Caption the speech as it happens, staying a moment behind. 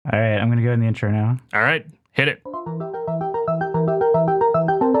doing the intro now. All right, hit it.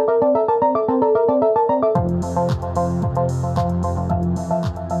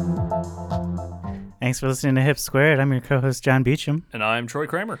 Thanks for listening to Hip Squared. I'm your co-host, John Beecham. And I'm Troy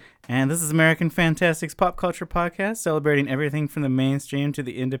Kramer. And this is American Fantastic's pop culture podcast, celebrating everything from the mainstream to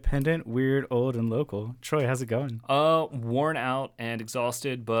the independent, weird, old, and local. Troy, how's it going? Worn out and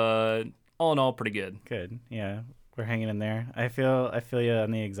exhausted, but all in all, pretty good. Good. Yeah, we're hanging in there. I feel you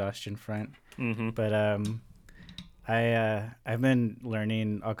on the exhaustion front. Mm-hmm. But I've been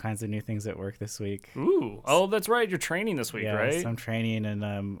learning all kinds of new things at work this week. Ooh. Oh, that's right. You're training this week, right? So I'm training, and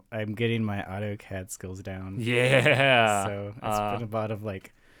I'm getting my AutoCAD skills down. Yeah. So it's been a lot of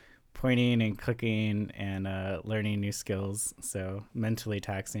like pointing and clicking and learning new skills. So mentally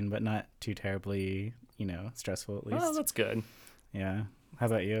taxing, but not too terribly, stressful at least. Oh, that's good. Yeah. How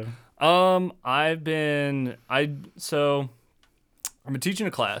about you? I've been teaching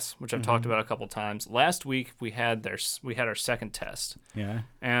a class, which I've talked about a couple times. Last week we had our second test. Yeah.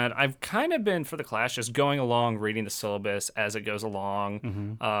 And I've kind of been for the class just going along, reading the syllabus as it goes along,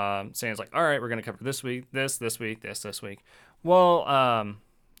 saying it's like, all right, we're going to cover this week, this week, this week. Well,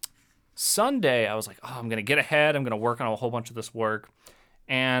 Sunday I was like, oh, I'm going to get ahead. I'm going to work on a whole bunch of this work.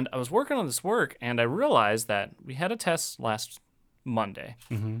 And I was working on this work, and I realized that we had a test last Monday.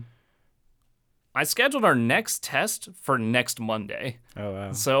 Mm-hmm. I scheduled our next test for next Monday. Oh,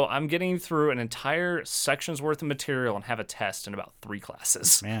 wow. So I'm getting through an entire section's worth of material and have a test in about 3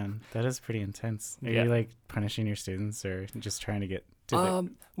 classes. Man, that is pretty intense. Are Yeah. you like punishing your students or just trying to get to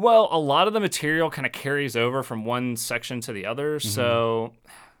Well, a lot of the material kind of carries over from one section to the other. So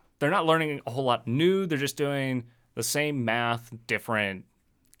they're not learning a whole lot new. They're just doing the same math, different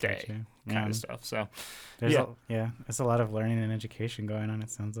day kind of stuff. So there's a lot of learning and education going on,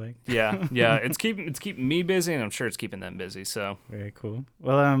 it sounds like. yeah. It's keeping me busy, and I'm sure it's keeping them busy. So Very cool.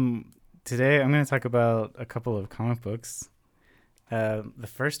 Well, today I'm going to talk about a couple of comic books. The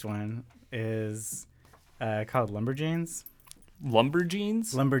first one is called Lumberjanes.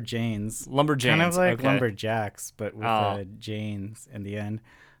 Lumberjanes? Lumberjanes. Lumberjanes. Kind of like okay. Lumberjacks, but with Janes in the end.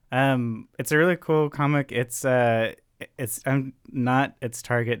 It's a really cool comic. It's not its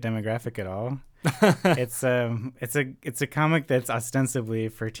target demographic at all. It's a comic that's ostensibly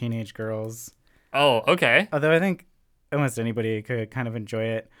for teenage girls. Oh, okay. Although I think almost anybody could kind of enjoy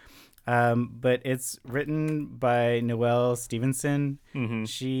it. But it's written by Noelle Stevenson. Mm-hmm.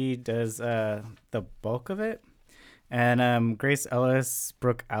 She does the bulk of it. And Grace Ellis,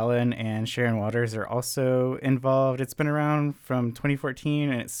 Brooke Allen, and Sharon Waters are also involved. It's been around from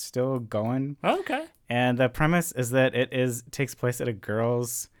 2014, and it's still going. Okay. And the premise is that it takes place at a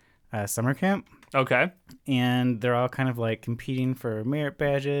girls' summer camp. Okay. And they're all kind of like competing for merit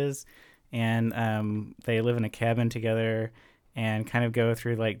badges. And they live in a cabin together and kind of go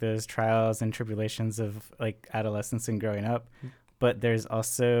through like those trials and tribulations of like adolescence and growing up. But there's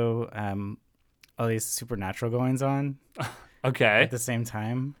also all these supernatural goings on Okay. at the same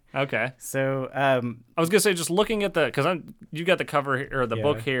time. Okay. So I was gonna say, just looking at you got the cover or the Yeah.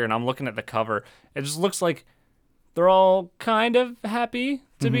 book here, and I'm looking at the cover. It just looks like they're all kind of happy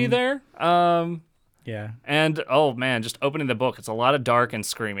to be there. yeah. And oh man, just opening the book, it's a lot of dark and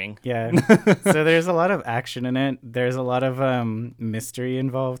screaming. Yeah. So there's a lot of action in it. There's a lot of mystery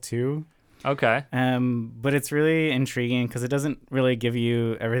involved too. Okay. But it's really intriguing because it doesn't really give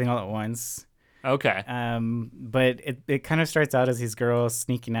you everything all at once. Okay. But it kind of starts out as these girls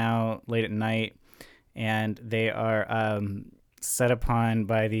sneaking out late at night, and they are set upon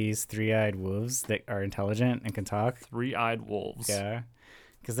by these 3-eyed wolves that are intelligent and can talk. 3-eyed wolves. Yeah,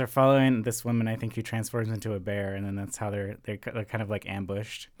 because they're following this woman, I think, who transforms into a bear, and then that's how they're kind of like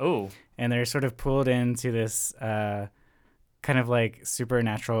ambushed. Oh. And they're sort of pulled into this kind of like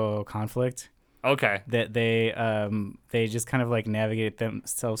supernatural conflict Okay. that they just kind of like navigate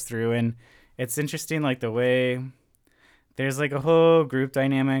themselves through. And it's interesting, like the way there's like a whole group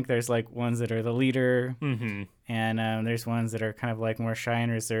dynamic. There's like ones that are the leader, and there's ones that are kind of like more shy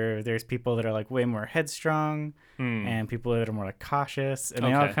and reserved. There's people that are like way more headstrong, and people that are more like cautious, and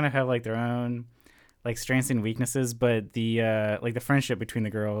they all kind of have like their own like strengths and weaknesses. But the like the friendship between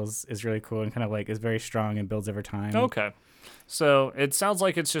the girls is really cool and kind of like is very strong and builds over time. Okay. So it sounds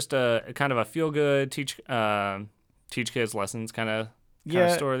like it's just a kind of a feel good teach kids lessons kind of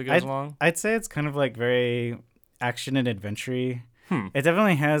story that goes along. I'd say it's kind of like very action and adventure-y. It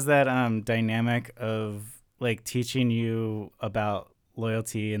definitely has that dynamic of like teaching you about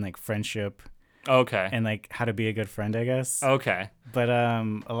loyalty and like friendship Okay. and like how to be a good friend, I guess. Okay. But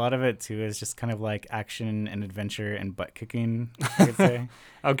a lot of it too is just kind of like action and adventure and butt kicking, I could say.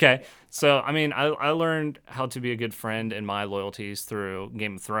 Okay. So, I mean, I learned how to be a good friend and my loyalties through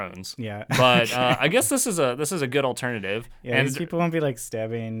Game of Thrones. Yeah. But I guess this is a good alternative. Yeah, And these people won't be like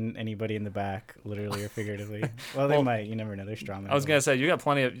stabbing anybody in the back, literally or figuratively. Well, they might. You never know. They're strong. I was gonna say you got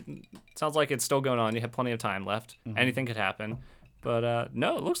plenty of. Sounds like it's still going on. You have plenty of time left. Mm-hmm. Anything could happen. But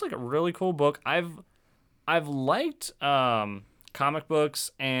no, it looks like a really cool book. I've liked comic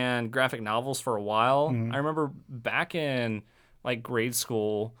books and graphic novels for a while. Mm-hmm. I remember back in like grade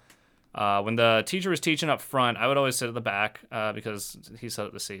school. When the teacher was teaching up front, I would always sit at the back because he set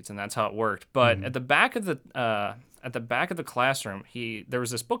up the seats, and that's how it worked. But Mm-hmm. at the back of the classroom, there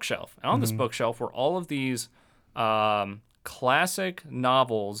was this bookshelf, and on Mm-hmm. this bookshelf were all of these classic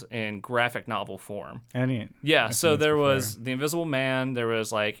novels in graphic novel form. Yeah, I've so seen this there before. was The Invisible Man. There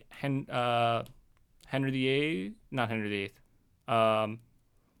was like Henry VIII, not Henry VIII.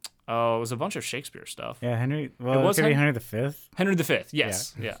 Oh, it was a bunch of Shakespeare stuff. Yeah, Henry. Well, it was could be Henry? Henry V. Henry V.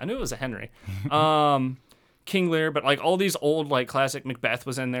 Yes. Yeah. I knew it was a Henry. King Lear, but like all these old like classic Macbeth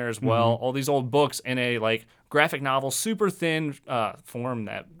was in there as well. All these old books in a like graphic novel, super thin form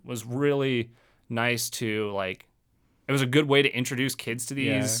that was really nice to like. It was a good way to introduce kids to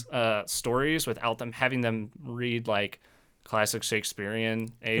these stories without them having them read like classic Shakespearean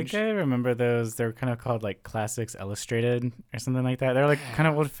I age. think I remember those. They were kind of called like Classics Illustrated or something like that. They're like kind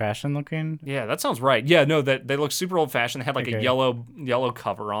of old-fashioned looking. Yeah, that sounds right. Yeah, no, that they look super old fashioned. They had like a Okay. yellow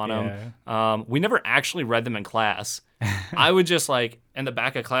cover on them. We never actually read them in class. I would just like in the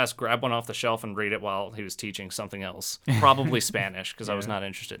back of class grab one off the shelf and read it while he was teaching something else, probably Spanish, because I was not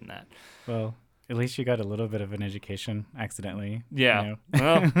interested in that. Well, at least you got a little bit of an education accidentally. you Yeah,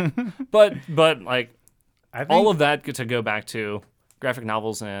 know. well, but like I think, all of that to go back to graphic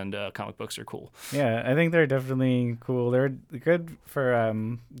novels and comic books are cool. Yeah, I think they're definitely cool. They're good for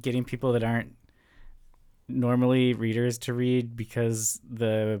getting people that aren't normally readers to read because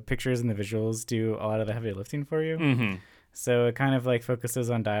the pictures and the visuals do a lot of the heavy lifting for you. Mm-hmm. So it kind of like focuses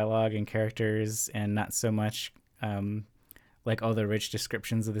on dialogue and characters and not so much like all the rich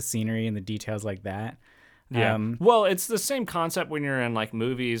descriptions of the scenery and the details like that. Yeah. Well, it's the same concept when you're in like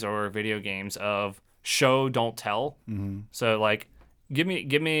movies or video games of show don't tell. Mm-hmm. So like give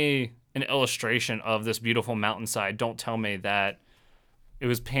me an illustration of this beautiful mountainside. Don't tell me that it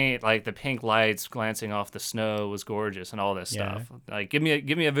was paint, like the pink lights glancing off the snow was gorgeous and all this stuff. Like give me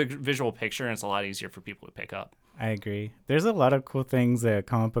a visual picture, and it's a lot easier for people to pick up. I agree. There's a lot of cool things that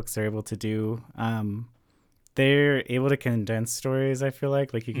comic books are able to do. They're able to condense stories, I feel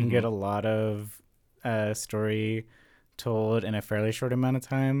like you can get a lot of story told in a fairly short amount of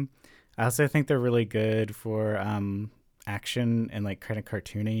time. I also think they're really good for action and like kind of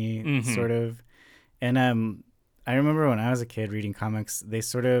cartoony sort of. And I remember when I was a kid reading comics, they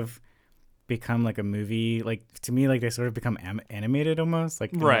sort of become like a movie. Like to me, like they sort of become animated almost,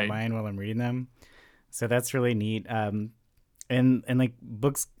 like in my mind while I'm reading them. So that's really neat. And like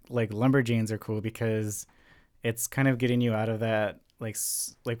books like Lumberjanes are cool because it's kind of getting you out of that like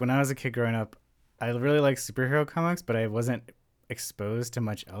when I was a kid growing up, I really liked superhero comics, but I wasn't exposed to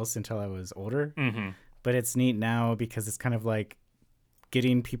much else until I was older. Mm-hmm. But it's neat now because it's kind of like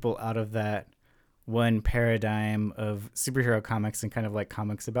getting people out of that one paradigm of superhero comics and kind of like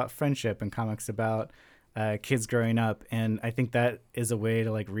comics about friendship and comics about kids growing up. And I think that is a way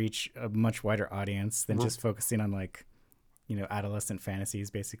to like reach a much wider audience than just focusing on like, adolescent fantasies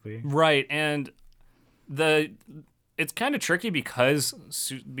basically. Right. And it's kind of tricky because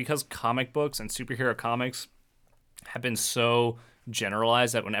comic books and superhero comics have been so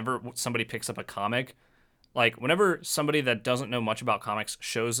generalized that whenever somebody picks up a comic, like whenever somebody that doesn't know much about comics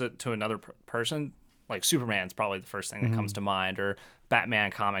shows it to another person, like Superman's probably the first thing that comes to mind, or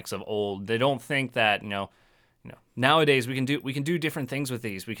Batman comics of old, they don't think that nowadays we can do different things with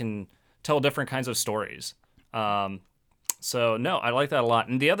these. We can tell different kinds of stories. So no, I like that a lot.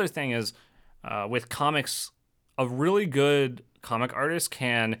 And the other thing is with comics, a really good comic artist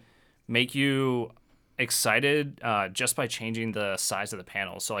can make you excited just by changing the size of the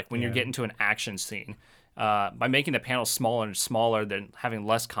panels. So like when you're getting to an action scene, by making the panels smaller and smaller, then having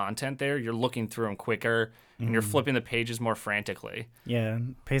less content there, you're looking through them quicker and you're flipping the pages more frantically. Yeah,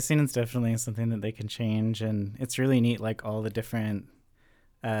 pacing is definitely something that they can change, and it's really neat like all the different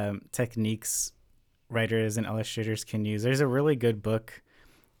techniques writers and illustrators can use. There's a really good book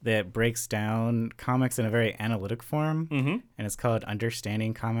that breaks down comics in a very analytic form, and it's called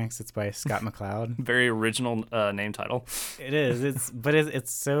Understanding Comics. It's by Scott McCloud. Very original name title. It is.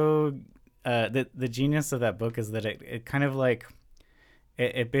 It's so the genius of that book is that it kind of like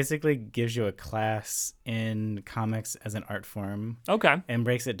It basically gives you a class in comics as an art form. Okay. And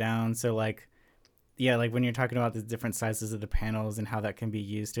breaks it down. So like, yeah, like when you're talking about the different sizes of the panels and how that can be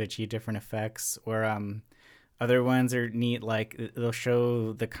used to achieve different effects, or other ones are neat. Like they'll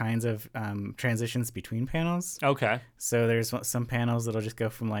show the kinds of transitions between panels. Okay. So there's some panels that'll just go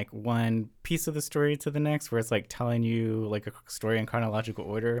from like one piece of the story to the next, where it's like telling you like a story in chronological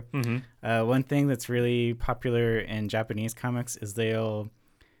order. One thing that's really popular in Japanese comics is they'll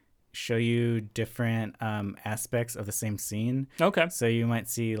show you different aspects of the same scene. Okay. So you might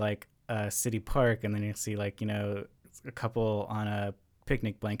see like a city park, and then you'll see like, a couple on a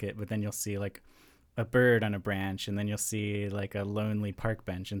picnic blanket, but then you'll see like a bird on a branch, and then you'll see like a lonely park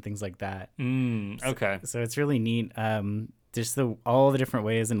bench and things like that. Okay. So it's really neat. Just all the different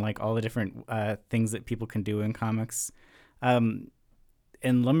ways and like all the different things that people can do in comics. In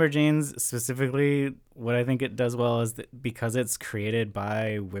Lumberjanes specifically, what I think it does well is that because it's created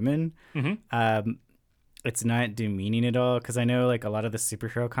by women, it's not demeaning at all. Because I know like a lot of the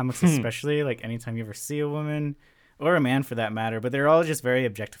superhero comics, especially like anytime you ever see a woman or a man for that matter, but they're all just very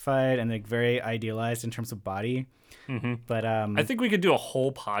objectified and like very idealized in terms of body. But I think we could do a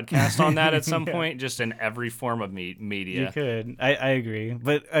whole podcast on that at some point, just in every form of media. You could. I agree.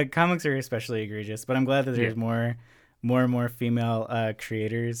 But comics are especially egregious. But I'm glad that there's more and more female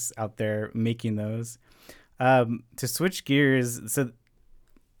creators out there making those. To switch gears, so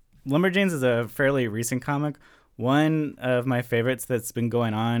Lumberjanes is a fairly recent comic. One of my favorites that's been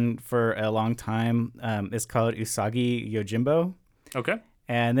going on for a long time is called Usagi Yojimbo. Okay.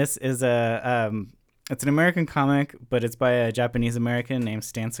 And this is it's an American comic, but it's by a Japanese American named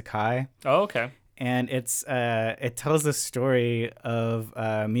Stan Sakai. Oh, okay. And it tells the story of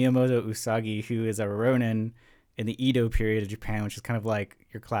Miyamoto Usagi, who is a Ronin in the Edo period of Japan, which is kind of like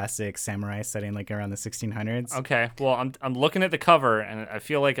your classic samurai setting, like around the 1600s. Okay. Well, I'm looking at the cover, and I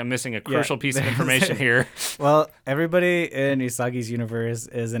feel like I'm missing a crucial piece of information here. Well, everybody in Usagi's universe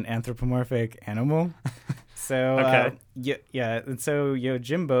is an anthropomorphic animal. So, okay. And so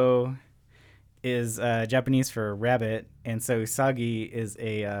Yojimbo is Japanese for rabbit, and so Usagi is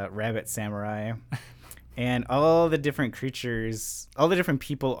a rabbit samurai. And all the different creatures, all the different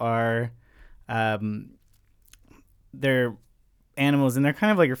people are... they're animals, and they're kind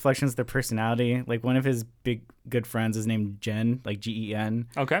of like reflections of their personality. Like one of his big good friends is named Gen, like Gen.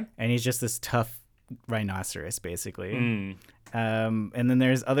 Okay. And he's just this tough rhinoceros, basically. And then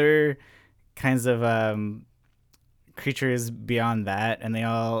there's other kinds of creatures beyond that, and they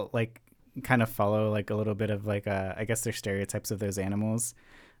all like kind of follow like a little bit of like I guess they're stereotypes of those animals.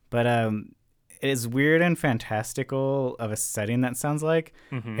 But it is weird and fantastical of a setting, that sounds like.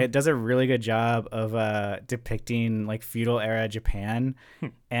 It does a really good job of depicting like feudal era Japan.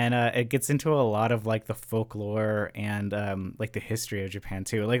 And it gets into a lot of like the folklore and like the history of Japan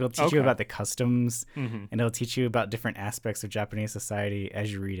too. Like it'll teach you about the customs, and it'll teach you about different aspects of Japanese society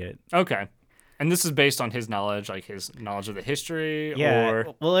as you read it. Okay. And this is based on his knowledge, like his knowledge of the history? Yeah.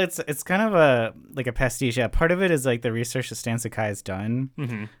 Or... Well, it's kind of a pastiche. Yeah. Part of it is like the research that Stan Sakai has done.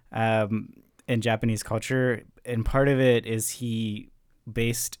 In Japanese culture, and part of it is he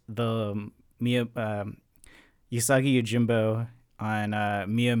based the Usagi Yojimbo on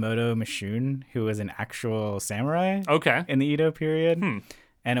Miyamoto Mishun, who was an actual samurai in the Edo period,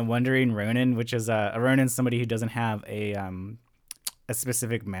 and a wandering Ronin, which is a Ronin, somebody who doesn't have a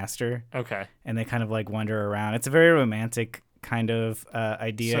specific master. Okay. And they kind of like wander around. It's a very romantic kind of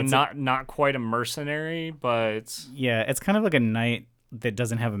idea. So it's not quite a mercenary, but... Yeah, it's kind of like a knight that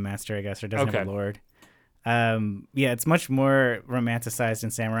doesn't have a master, I guess, or doesn't have a lord. It's much more romanticized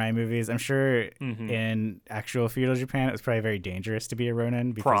in samurai movies. I'm sure in actual feudal Japan, it was probably very dangerous to be a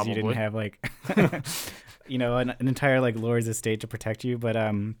Ronin because you didn't have like, an entire like lord's estate to protect you. But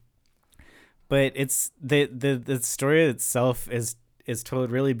it's the story itself is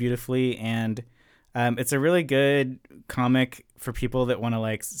told really beautifully, and it's a really good comic for people that want to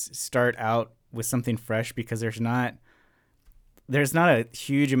like start out with something fresh, because there's not a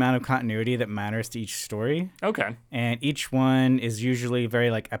huge amount of continuity that matters to each story. Okay. And each one is usually very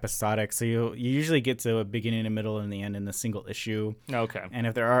like episodic. So you usually get to a beginning, a middle, and the end in a single issue. Okay. And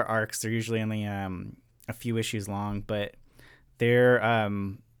if there are arcs, they're usually only a few issues long. But they're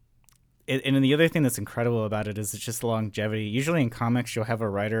and the other thing that's incredible about it is it's just the longevity. Usually in comics, you'll have a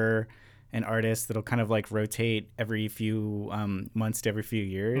writer and artist that'll kind of like rotate every few months to every few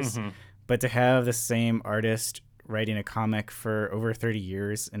years. But to have the same artist writing a comic for over 30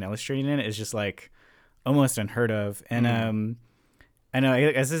 years and illustrating it is just like almost unheard of. And I know,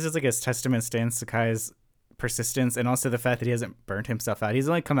 I guess this is like a testament to Stan Sakai's persistence, and also the fact that he hasn't burnt himself out. He's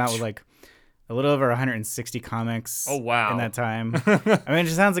only come out with like a little over 160 comics. Oh, wow. In that time. I mean, it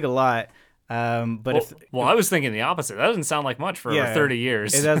just sounds like a lot. But I was thinking the opposite. That doesn't sound like much for 30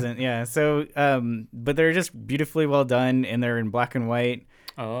 years. It doesn't, yeah. So, but they're just beautifully well done, and they're in black and white.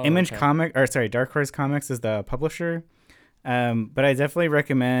 Dark Horse Comics is the publisher. But I definitely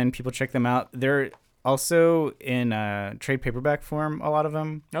recommend people check them out. They're also in trade paperback form, a lot of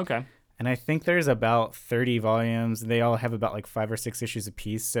them. Okay. And I think there's about 30 volumes. They all have about like 5 or 6 issues a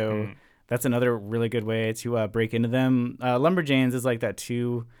piece. So that's another really good way to break into them. Lumberjanes is like that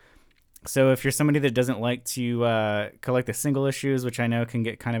too. So if you're somebody that doesn't like to collect the single issues, which I know can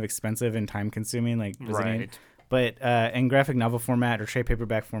get kind of expensive and time consuming, like visiting. Right. But in graphic novel format or trade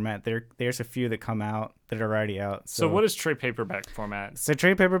paperback format, there's a few that come out that are already out. So what is trade paperback format? So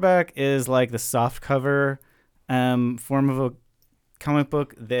trade paperback is like the soft cover form of a comic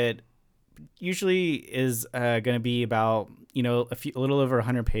book that usually is going to be about, a little over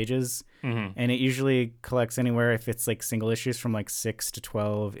 100 pages. Mm-hmm. And it usually collects anywhere, if it's like single issues, from like 6 to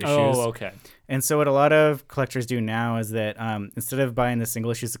 12 issues. Oh, okay. And so what a lot of collectors do now is that instead of buying the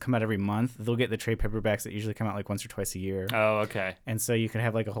single issues that come out every month, they'll get the trade paperbacks that usually come out like once or twice a year. Oh, okay. And so you can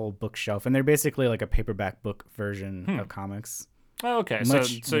have like a whole bookshelf, and they're basically like a paperback book version of comics. Oh, okay.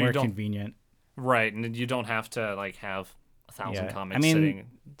 Much so more you don't, convenient. Right, and you don't have to like have 1,000 comics sitting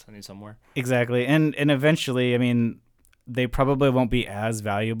somewhere. Exactly, and eventually, I mean, they probably won't be as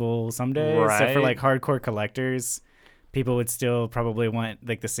valuable someday. Right. So for like hardcore collectors, people would still probably want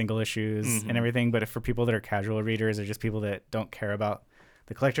like the single issues and everything. But for people that are casual readers or just people that don't care about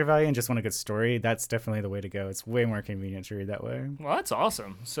the collector value and just want a good story, that's definitely the way to go. It's way more convenient to read that way. Well, that's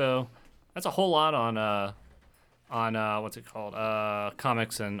awesome. So that's a whole lot on what's it called?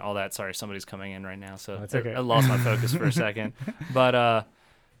 Comics and all that. Sorry, somebody's coming in right now, so that's okay. I lost my focus for a second. But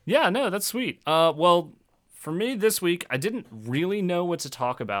yeah, no, that's sweet. Well, for me this week, I didn't really know what to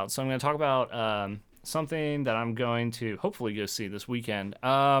talk about, so I'm going to talk about something that I'm going to hopefully go see this weekend.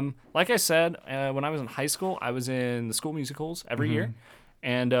 Like I said, when I was in high school, I was in the school musicals every year,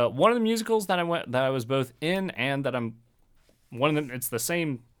 and one of the musicals that I was both in and that I'm one of them. It's the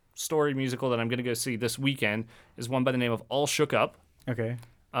same story musical that I'm going to go see this weekend is one by the name of All Shook Up. Okay.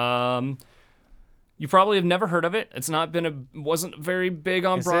 You probably have never heard of it. It's wasn't very big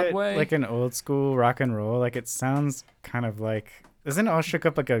on Broadway. It like an old school rock and roll? Like it sounds kind of like, isn't All Shook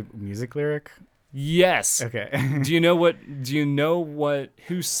Up like a music lyric? Yes. Okay. Do you know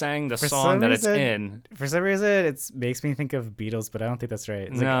who sang the song that it's in? For some reason, it makes me think of Beatles, but I don't think that's right.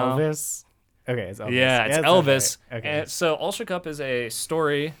 It's like Elvis. Okay, it's Elvis. Yeah, it's Elvis. Right. Okay. And so All Shook Up is a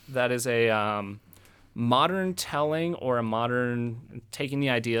story that is a modern telling or a modern taking the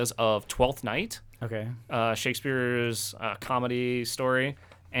ideas of Twelfth Night. Okay. Shakespeare's comedy story,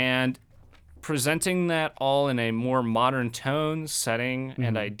 and presenting that all in a more modern tone, setting,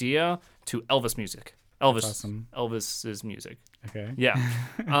 and idea to Elvis music. Elvis's music. Okay. Yeah.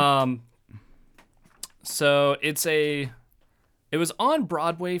 So it was on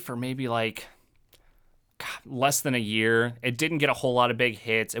Broadway for maybe like less than a year. It didn't get a whole lot of big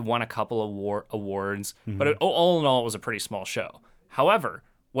hits. It won a couple of awards, but all in all, it was a pretty small show. However,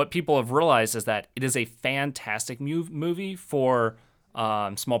 what people have realized is that it is a fantastic movie for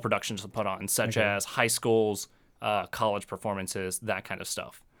small productions to put on, such as high schools, college performances, that kind of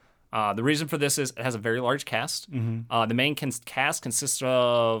stuff. The reason for this is it has a very large cast. The main cast consists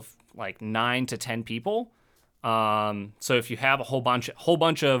of like 9 to 10 people. So if you have a whole bunch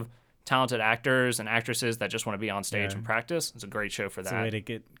of talented actors and actresses that just want to be on stage and practice, it's a great show for that. It's a way to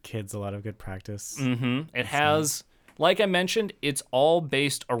get kids a lot of good practice. It has... Like I mentioned, it's all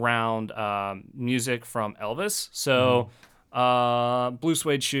based around music from Elvis. So, Blue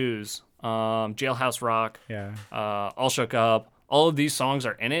Suede Shoes, Jailhouse Rock, All Shook Up, all of these songs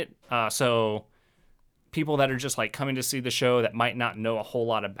are in it. So, people that are just like coming to see the show that might not know a whole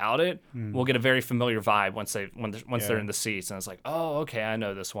lot about it will get a very familiar vibe once they're in the seats, and it's like, oh, okay, I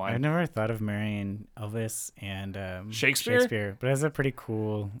know this one. I never thought of marrying Elvis and Shakespeare, but it's a pretty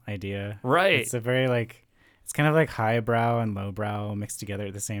cool idea. Right? It's a very like. It's kind of like highbrow and lowbrow mixed together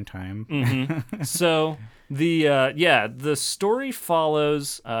at the same time. So the story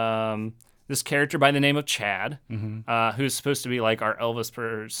follows this character by the name of Chad, who's supposed to be like our Elvis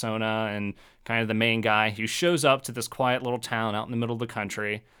persona and kind of the main guy who shows up to this quiet little town out in the middle of the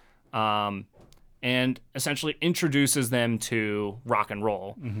country, and essentially introduces them to rock and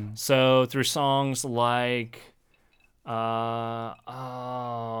roll. So through songs like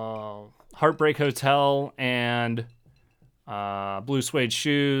Heartbreak Hotel and Blue Suede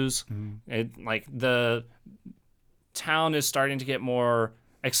Shoes. Like the town is starting to get more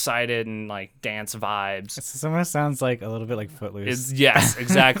excited and like dance vibes. It almost sounds like a little bit like Footloose. Yes,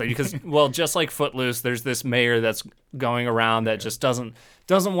 exactly. Because well, just like Footloose, there's this mayor that's going around that just doesn't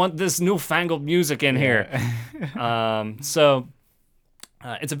want this newfangled music in here. So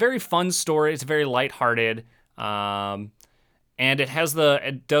it's a very fun story. It's very lighthearted, and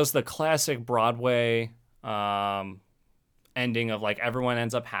it does the classic Broadway ending of like everyone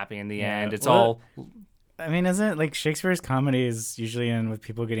ends up happy in the end. It's all. I mean, isn't like Shakespeare's comedies usually end with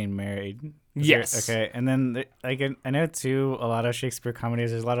people getting married? Yes. Okay, and then like I know too, a lot of Shakespeare comedies.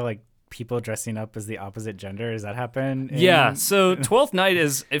 There's a lot of like people dressing up as the opposite gender. Does that happen? Yeah. So Twelfth Night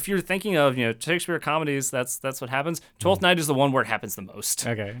is, if you're thinking of Shakespeare comedies, that's what happens. Twelfth Night is the one where it happens the most.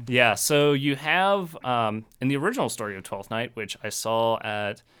 Okay. Yeah. So you have in the original story of Twelfth Night, which I saw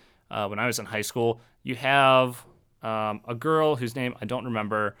at when I was in high school, you have a girl whose name I don't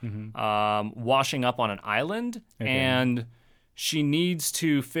remember, washing up on an island, and she needs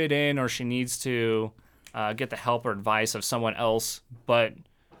to fit in, or she needs to get the help or advice of someone else, but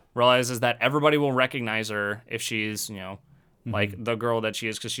realizes that everybody will recognize her if she's, like the girl that she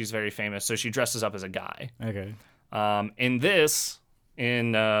is, because she's very famous. So she dresses up as a guy. Okay.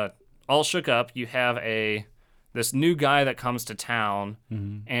 In All Shook Up, you have this new guy that comes to town,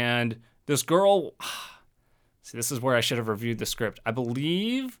 and this girl. See, this is where I should have reviewed the script. I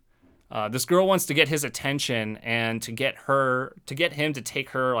believe this girl wants to get his attention and to get him to take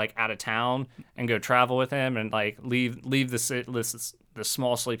her like out of town and go travel with him and like leave this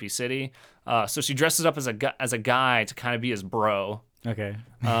small sleepy city. So she dresses up as a guy to kind of be his bro. Okay.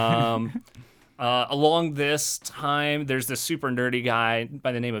 Along this time, there's this super nerdy guy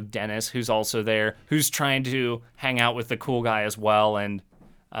by the name of Dennis who's also there, who's trying to hang out with the cool guy as well, and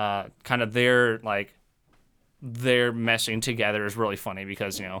kind of their meshing together is really funny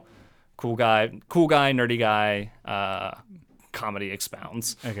because cool guy, nerdy guy, comedy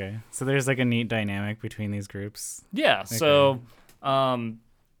expounds. Okay, so there's like a neat dynamic between these groups. Yeah. Okay. So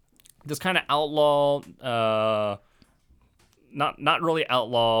this kind of outlaw, not really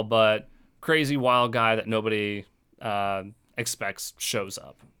outlaw, but crazy wild guy that nobody expects shows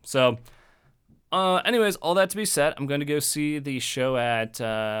up. So anyways, all that to be said, I'm going to go see the show at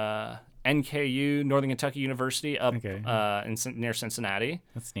NKU, Northern Kentucky University, up near Cincinnati.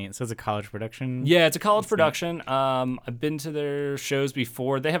 That's neat. So it's a college production? Yeah, it's a college production. I've been to their shows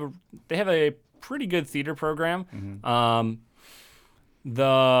before. They have a pretty good theater program.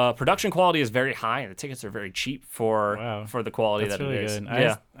 The production quality is very high. The tickets are very cheap for the quality that really it is. Good.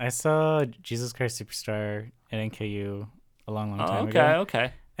 Yeah. I saw Jesus Christ Superstar at NKU a long time ago.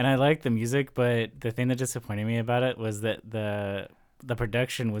 Okay. And I liked the music, but the thing that disappointed me about it was that the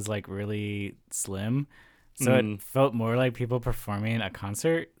production was like really slim, so it felt more like people performing a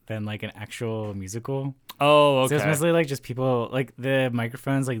concert than like an actual musical. Oh, okay. So it was mostly like just people, like the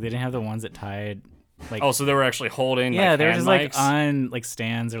microphones, like they didn't have the ones that tied. Like, so they were actually holding. Yeah, like, they were hand just mics? like on like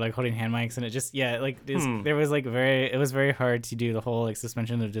stands or like holding hand mics, and it just there was like it was very hard to do the whole like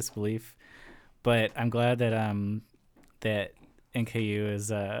suspension of disbelief. But I'm glad that that NKU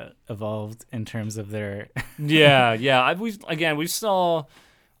is evolved in terms of their yeah. We saw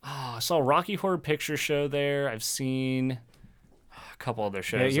Rocky Horror Picture Show there. I've seen a couple other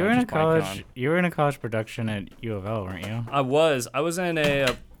shows. Yeah, you were in a college production at U of L, weren't you? I was in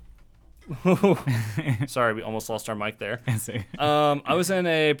a sorry, we almost lost our mic there. I was in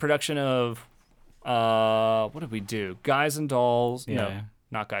a production of what did we do? Guys and Dolls. Yeah. No,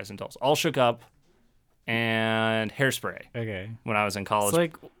 not Guys and Dolls. All Shook Up and Hairspray. Okay. When I was in college. So,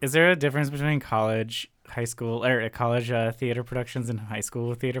 like, is there a difference between college, high school, or college theater productions and high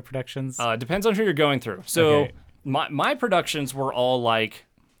school theater productions? Depends on who you're going through. So my productions were all like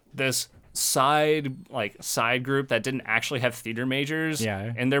this side group that didn't actually have theater majors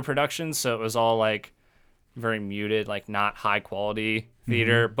in their productions. So it was all like very muted, like not high quality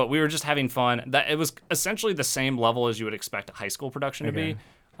theater, but we were just having fun. That it was essentially the same level as you would expect a high school production to be.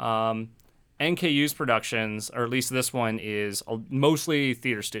 NKU's productions, or at least this one, is mostly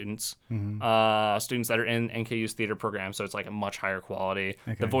theater students, students that are in NKU's theater program. So it's like a much higher quality.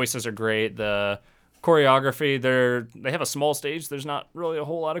 Okay. The voices are great. The choreography, they have a small stage. There's not really a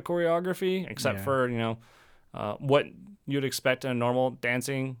whole lot of choreography except for what you'd expect in a normal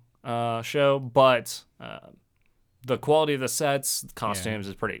dancing show. But the quality of the sets, the costumes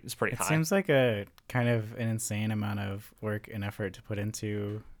is pretty high. It seems like a kind of an insane amount of work and effort to put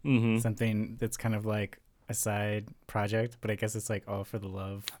into something that's kind of like a side project, but I guess it's like all for the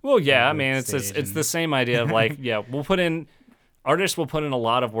love. Well, yeah, I mean, it's the same idea of like, artists will put in a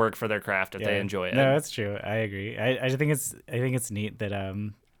lot of work for their craft if they enjoy it. No, that's true. I agree. I think it's neat that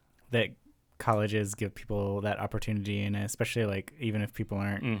that colleges give people that opportunity, and especially like even if people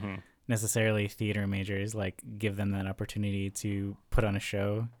aren't necessarily theater majors, like give them that opportunity to put on a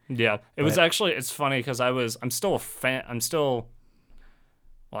show. Yeah, was actually, it's funny because I'm still a fan.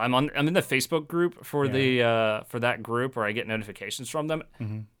 Well, I'm in the Facebook group for for that group where I get notifications from them.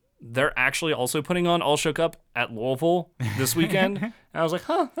 They're actually also putting on All Shook Up at Louisville this weekend. And I was like,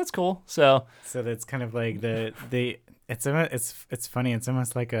 huh, that's cool. So that's kind of like it's funny. It's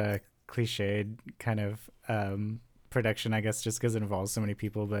almost like a cliched kind of production, I guess, just because it involves so many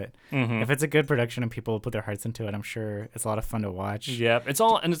people. But if it's a good production and people put their hearts into it, I'm sure it's a lot of fun to watch. Yep, it's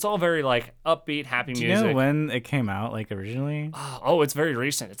all very like upbeat, happy music. Do you know when it came out, like originally? Oh, it's very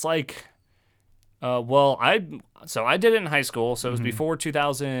recent. It's like, I did it in high school, so it was before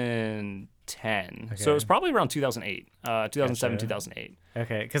 2010. Okay. So it was probably around 2008, 2007, gotcha. 2008.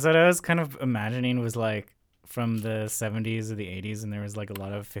 Okay, because what I was kind of imagining was like from the 70s or the 80s, and there was like a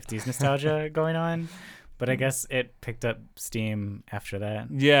lot of 50s nostalgia going on. But I guess it picked up steam after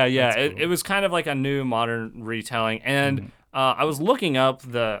that. Yeah. Cool. It was kind of like a new modern retelling. And I was looking up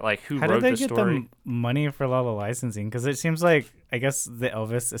who wrote the story. How did they get the money for all the licensing? Because it seems like, I guess the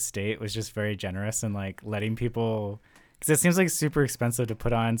Elvis estate was just very generous in like letting people... Because it seems like super expensive to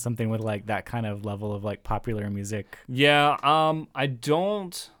put on something with like that kind of level of like popular music. Yeah, I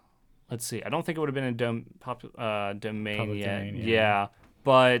don't... Let's see. I don't think it would have been in domain yet. Domain, yeah.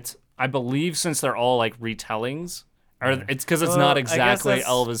 But... I believe since they're all like retellings, it's because it's not exactly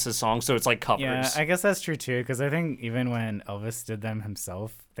Elvis's song, so it's like covers. Yeah, I guess that's true too. Because I think even when Elvis did them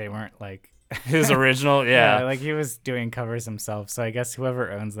himself, they weren't like his original. Yeah, like he was doing covers himself. So I guess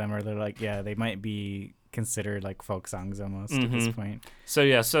whoever owns them, or they're like, they might be considered like folk songs almost at this point. So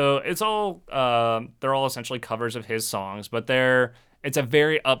it's all they're all essentially covers of his songs, but it's a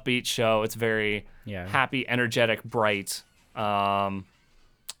very upbeat show. It's very happy, energetic, bright.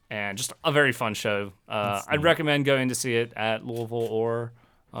 And just a very fun show. I'd recommend going to see it at Louisville or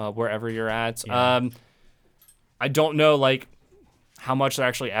wherever you're at. Yeah. I don't know like how much they're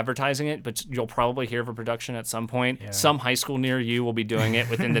actually advertising it, but you'll probably hear of a production at some point. Yeah. Some high school near you will be doing it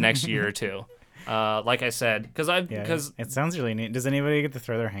within the next year or two. Like I said, because it sounds really neat. Does anybody get to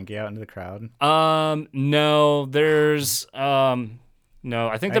throw their hanky out into the crowd? No. There's No,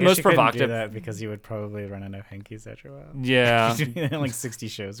 I think the most provocative. Do that because you would probably run out of hankies after a while. Yeah, like 60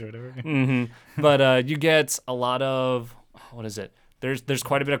 shows or whatever. But you get a lot of what is it? There's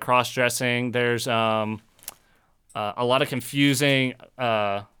quite a bit of cross dressing. There's a lot of confusing.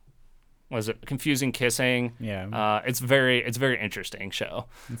 Confusing kissing? Yeah. It's very interesting show.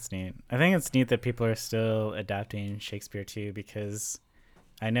 It's neat. I think it's neat that people are still adapting Shakespeare too, because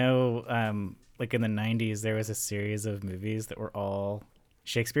I know like in the 90s there was a series of movies that were all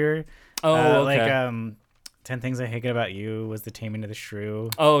Shakespeare. Okay. Like 10 Things I Hate About You was The Taming of the Shrew.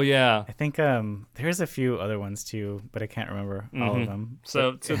 Oh yeah. I think there's a few other ones too, but I can't remember all of them.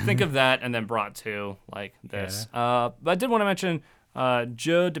 So think of that and then brought to like this. But I did want to mention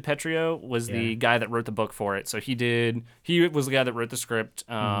Joe DiPetrio was the guy that wrote the book for it. So he was the guy that wrote the script,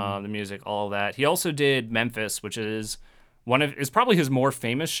 the music, all of that. He also did Memphis, which is probably his more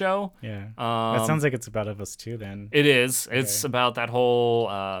famous show. Yeah. That sounds like it's about Elvis too then. It is. Okay. It's about that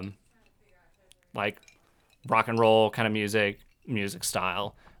whole like rock and roll kind of music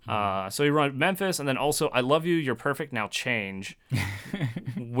style. So he wrote Memphis, and then also I Love You, You're Perfect, Now Change,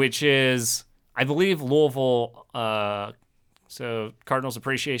 which is, I believe, Louisville. So Cardinals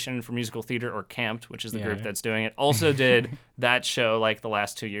Appreciation for Musical Theater, or CAMPT, which is the group that's doing it, also did that show like the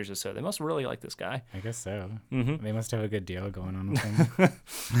last 2 years or so. They must really like this guy. I guess so. They must have a good deal going on with him. I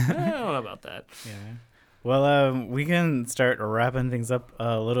don't know about that. Yeah. Well, we can start wrapping things up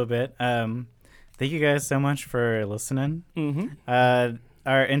a little bit. Thank you guys so much for listening.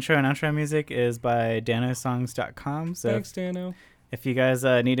 Our intro and outro music is by danosongs.com. So thanks, Dano. If you guys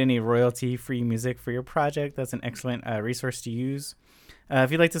need any royalty-free music for your project, that's an excellent resource to use.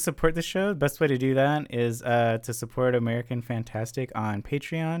 If you'd like to support the show, the best way to do that is to support American Fantastic on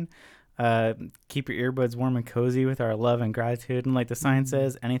Patreon. Keep your earbuds warm and cozy with our love and gratitude. And like the sign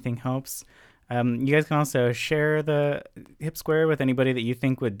says, anything helps. You guys can also share the Hip Square with anybody that you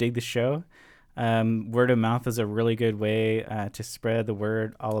think would dig the show. Word of mouth is a really good way to spread the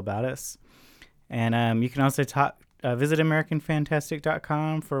word all about us. And you can also visit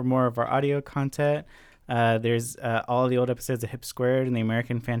AmericanFantastic.com for more of our audio content. There's all the old episodes of Hip Squared and the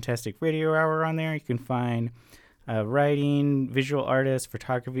American Fantastic Radio Hour on there. You can find writing, visual artists,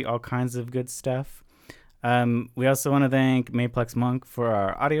 photography, all kinds of good stuff. We also want to thank Maplex Monk for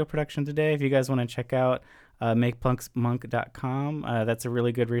our audio production today. If you guys want to check out maplexmonk.com, that's a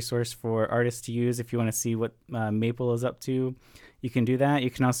really good resource for artists to use if you want to see what Maple is up to you can do that. You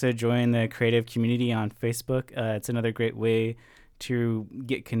can also join the creative community on Facebook. It's another great way to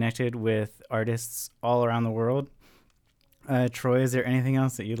get connected with artists all around the world. Troy, is there anything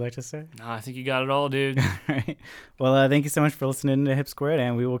else that you'd like to say? No, I think you got it all, dude. All right. Well, thank you so much for listening to Hip Squared,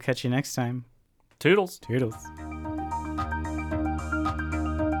 and we will catch you next time. Toodles. Toodles.